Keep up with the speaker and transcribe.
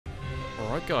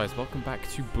Alright guys, welcome back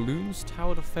to Bloons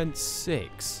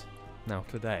TD6. Now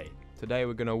today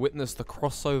we're going to witness the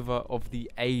crossover of the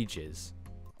ages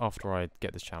after I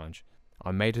get this challenge.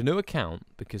 I made a new account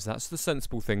because that's the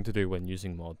sensible thing to do when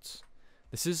using mods.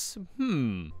 This is,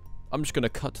 I'm just going to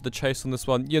cut to the chase on this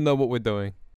one. You know what we're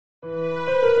doing.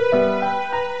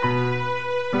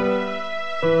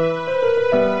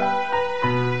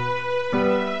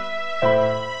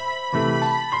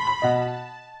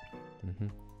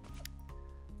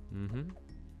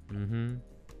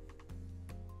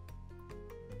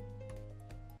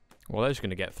 Well, they're just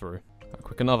gonna get through.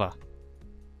 Quick, another.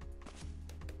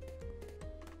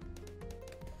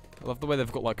 I love the way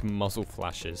they've got like muzzle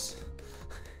flashes,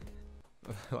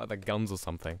 like their guns or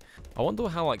something. I wonder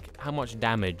how much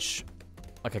damage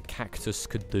like a cactus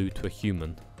could do to a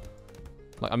human.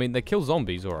 Like, I mean, they kill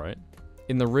zombies, all right.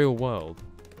 In the real world,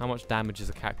 how much damage is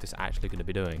a cactus actually going to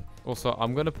be doing? Also,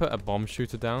 I'm gonna put a bomb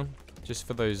shooter down just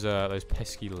for those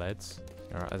pesky leads.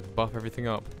 All right, let's buff everything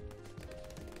up.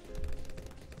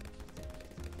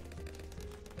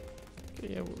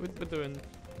 Yeah, we're doing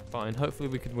fine. Hopefully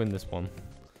we could win this one.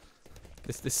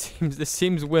 This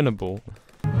seems winnable.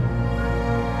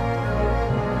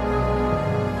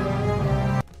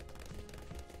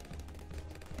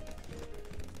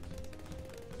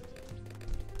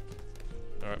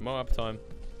 Alright, Moab time.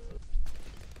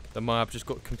 The Moab just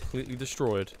got completely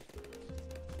destroyed.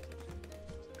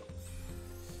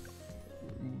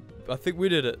 I think we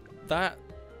did it. That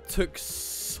took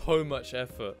so much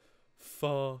effort.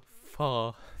 Far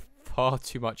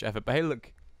too much effort. But hey,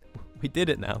 look, we did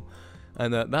it now,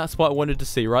 and that's what I wanted to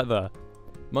see right there.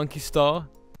 Monkey Star,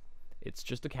 it's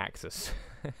just a cactus.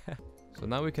 So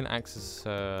now we can access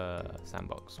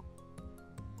sandbox.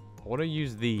 I want to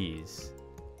use these.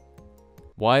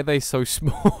 Why are they so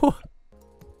small?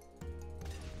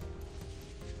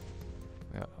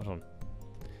 Yeah, hold on.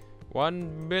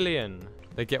 1 billion.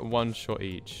 They get one shot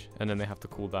each, and then they have to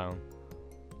cool down.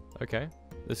 Okay.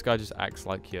 This guy just acts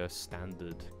like your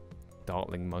standard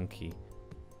dartling monkey.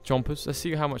 Chompers. Let's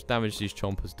see how much damage these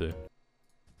chompers do.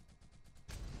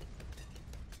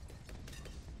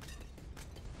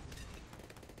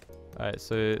 Alright,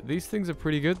 so these things are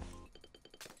pretty good.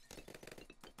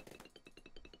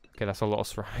 Okay, that's a lot of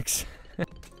strikes.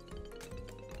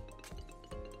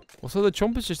 Also, the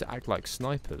chompers just act like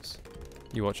snipers.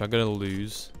 You watch, I'm gonna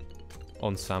lose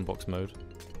on sandbox mode.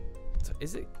 So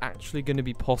is it actually going to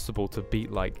be possible to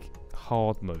beat, like,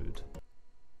 hard mode?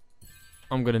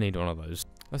 I'm going to need one of those.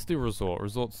 Let's do resort.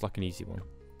 Resort's like an easy one.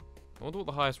 I wonder what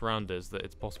the highest round is that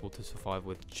it's possible to survive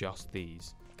with just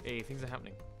these. Hey, things are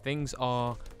happening. Things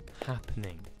are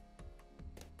happening.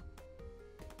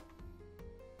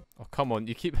 Oh, come on.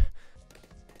 You keep...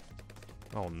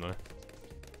 Oh, no.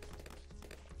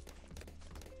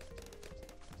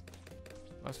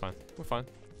 That's fine. We're fine.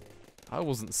 I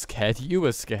wasn't scared. You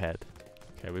were scared.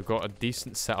 Okay, we've got a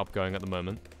decent setup going at the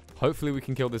moment. Hopefully we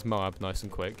can kill this Moab nice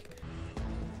and quick.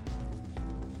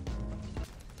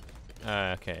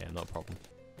 Okay, yeah, not a problem.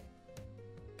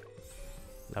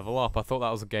 Level up. I thought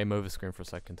that was a game over screen for a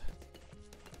second.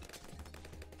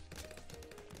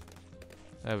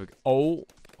 There we go.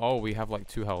 Oh, we have like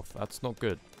 2 health. That's not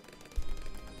good.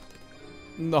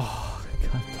 No,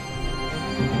 God